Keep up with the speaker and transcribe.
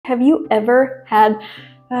Have you ever had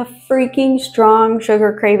a freaking strong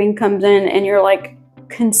sugar craving comes in and you're like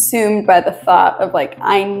consumed by the thought of like,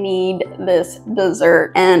 I need this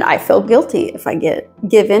dessert, and I feel guilty if I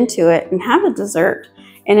give into it and have a dessert.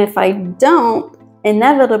 And if I don't,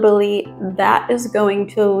 inevitably that is going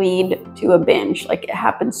to lead to a binge. Like, it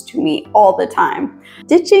happens to me all the time.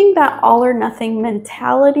 Ditching that all or nothing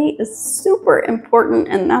mentality is super important,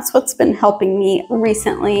 and that's what's been helping me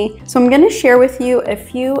recently. So I'm going to share with you a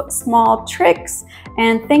few small tricks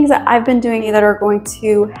and things that I've been doing that are going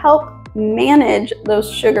to help manage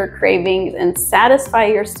those sugar cravings and satisfy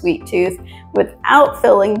your sweet tooth without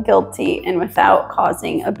feeling guilty and without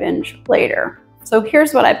causing a binge later. So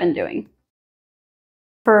here's what I've been doing.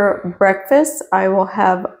 For breakfast, I will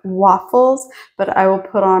have waffles, but I will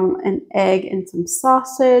put on an egg and some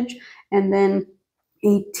sausage, and then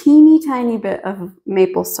a teeny tiny bit of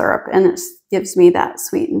maple syrup, and it gives me that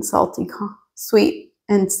sweet and salty, sweet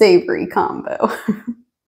and savory combo.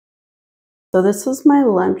 So this was my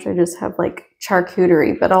lunch. I just have like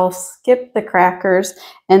charcuterie, but I'll skip the crackers,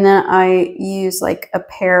 and then I use like a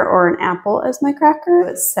pear or an apple as my cracker.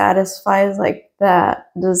 It satisfies like that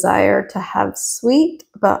desire to have sweet,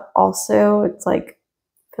 but also it's like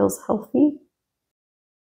feels healthy.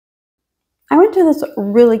 I went to this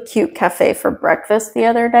really cute cafe for breakfast the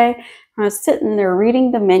other day. I was sitting there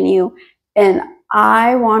reading the menu, and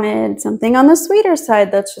I wanted something on the sweeter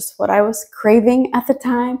side. That's just what I was craving at the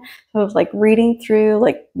time. So I was like reading through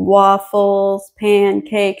like waffles,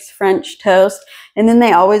 pancakes, French toast. And then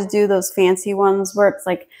they always do those fancy ones where it's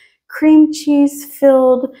like cream cheese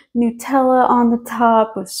filled Nutella on the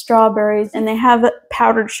top with strawberries. And they have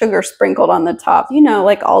powdered sugar sprinkled on the top. You know,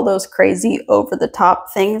 like all those crazy over the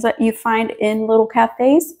top things that you find in little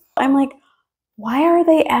cafes. I'm like, why are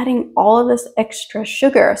they adding all of this extra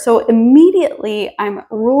sugar? So immediately I'm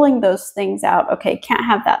ruling those things out. Okay, can't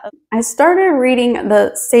have that. I started reading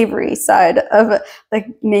the savory side of the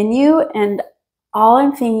menu, and all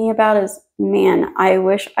I'm thinking about is, man, I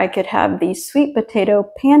wish I could have these sweet potato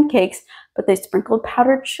pancakes, but they sprinkled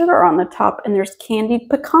powdered sugar on the top, and there's candied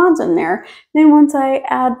pecans in there. Then once I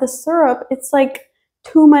add the syrup, it's like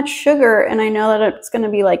too much sugar, and I know that it's going to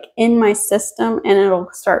be like in my system and it'll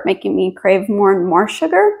start making me crave more and more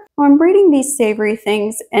sugar. So I'm reading these savory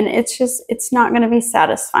things, and it's not going to be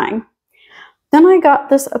satisfying. Then I got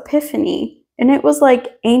this epiphany, and it was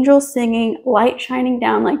like angels singing, light shining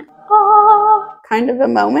down, like ah, kind of a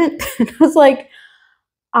moment. And I was like,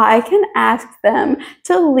 I can ask them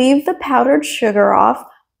to leave the powdered sugar off.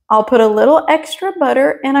 I'll put a little extra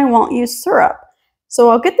butter, and I won't use syrup. So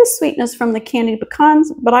I'll get the sweetness from the candied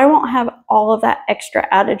pecans, but I won't have all of that extra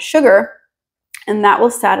added sugar, and that will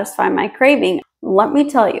satisfy my craving. Let me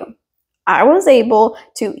tell you, I was able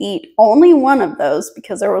to eat only one of those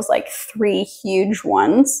because there was like 3 huge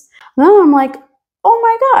ones. Then I'm like, oh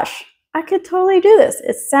my gosh, I could totally do this.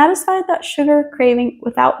 It satisfied that sugar craving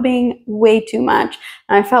without being way too much.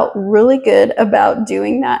 And I felt really good about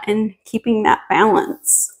doing that and keeping that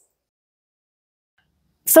balance.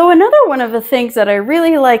 So another one of the things that I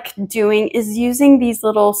really like doing is using these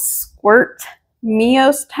little squirt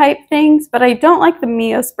Mios type things, but I don't like the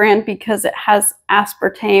Mios brand because it has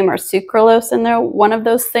aspartame or sucralose in there, one of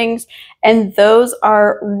those things, and those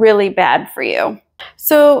are really bad for you.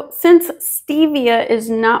 So since stevia is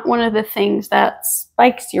not one of the things that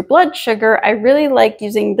spikes your blood sugar, I really like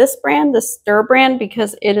using this brand, the Stir brand,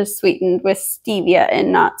 because it is sweetened with stevia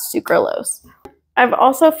and not sucralose. I've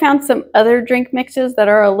also found some other drink mixes that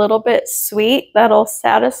are a little bit sweet that'll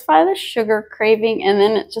satisfy the sugar craving, and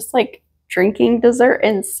then it's just like drinking dessert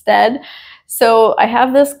instead. So I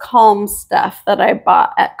have this Calm stuff that I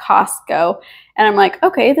bought at Costco, and I'm like,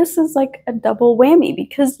 okay, this is like a double whammy,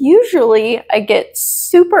 because usually I get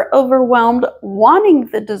super overwhelmed wanting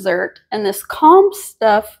the dessert, and this Calm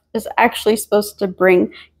stuff is actually supposed to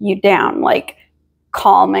bring you down, like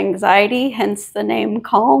calm anxiety, hence the name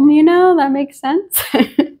Calm, you know, that makes sense.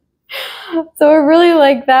 So I really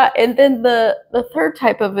like that. And then the third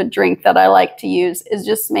type of a drink that I like to use is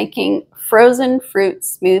just making frozen fruit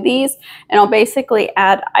smoothies, and I'll basically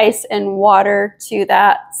add ice and water to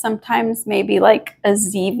that, sometimes maybe like a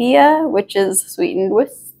Zevia, which is sweetened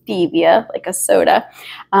with stevia, like a soda,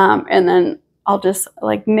 and then I'll just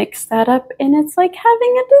like mix that up, and it's like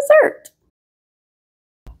having a dessert.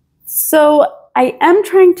 So I am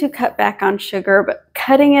trying to cut back on sugar, but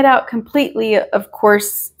cutting it out completely, of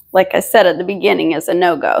course, like I said at the beginning, is a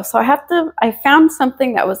no-go. So I found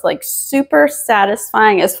something that was like super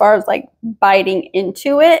satisfying as far as like biting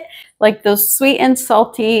into it. Like those sweet and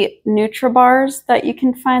salty Nutribars that you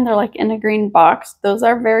can find, they're like in a green box. Those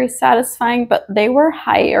are very satisfying, but they were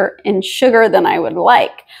higher in sugar than I would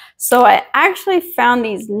like. So I actually found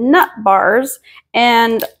these nut bars,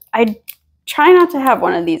 and I try not to have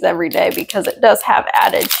one of these every day because it does have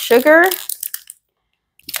added sugar.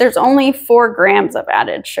 There's only 4 grams of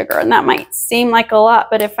added sugar, and that might seem like a lot,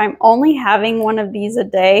 but if I'm only having one of these a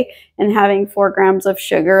day and having 4 grams of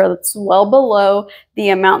sugar, that's well below the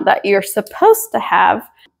amount that you're supposed to have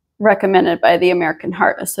recommended by the American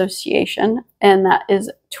Heart Association, and that is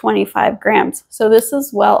 25 grams. So this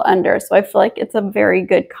is well under, so I feel like it's a very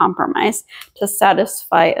good compromise to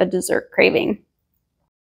satisfy a dessert craving.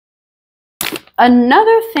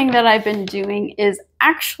 Another thing that I've been doing is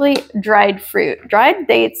actually dried fruit. Dried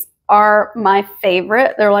dates are my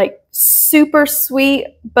favorite. They're like super sweet,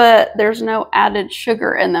 but there's no added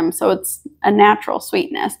sugar in them, so it's a natural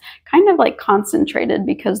sweetness. Kind of like concentrated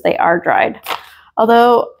because they are dried.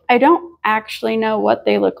 Although I don't actually know what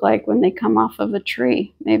they look like when they come off of a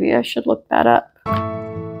tree. Maybe I should look that up.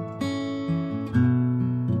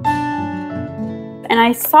 And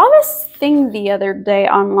I saw this thing the other day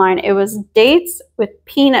online. It was dates with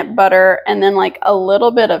peanut butter and then like a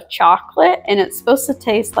little bit of chocolate, and it's supposed to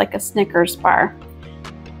taste like a Snickers bar.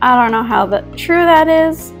 I don't know how true that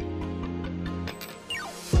is.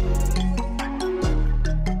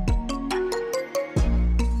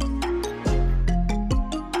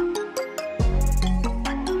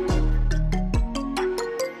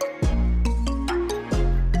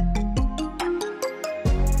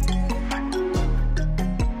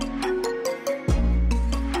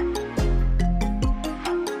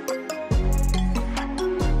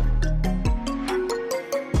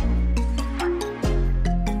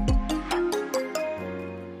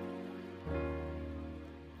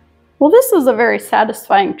 Well, this is a very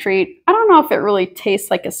satisfying treat. I don't know if it really tastes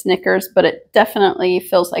like a Snickers, but it definitely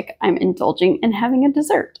feels like I'm indulging in having a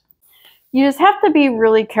dessert. You just have to be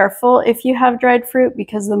really careful if you have dried fruit,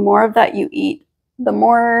 because the more of that you eat, the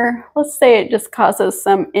more, let's say, it just causes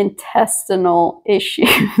some intestinal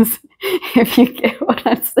issues, if you get what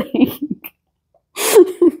I'm saying.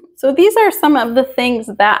 So these are some of the things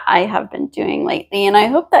that I have been doing lately, and I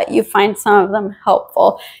hope that you find some of them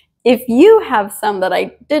helpful. If you have some that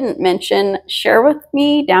I didn't mention, share with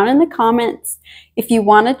me down in the comments. If you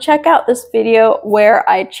want to check out this video where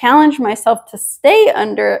I challenge myself to stay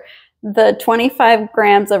under the 25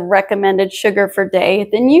 grams of recommended sugar per day,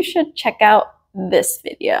 then you should check out this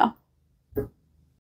video.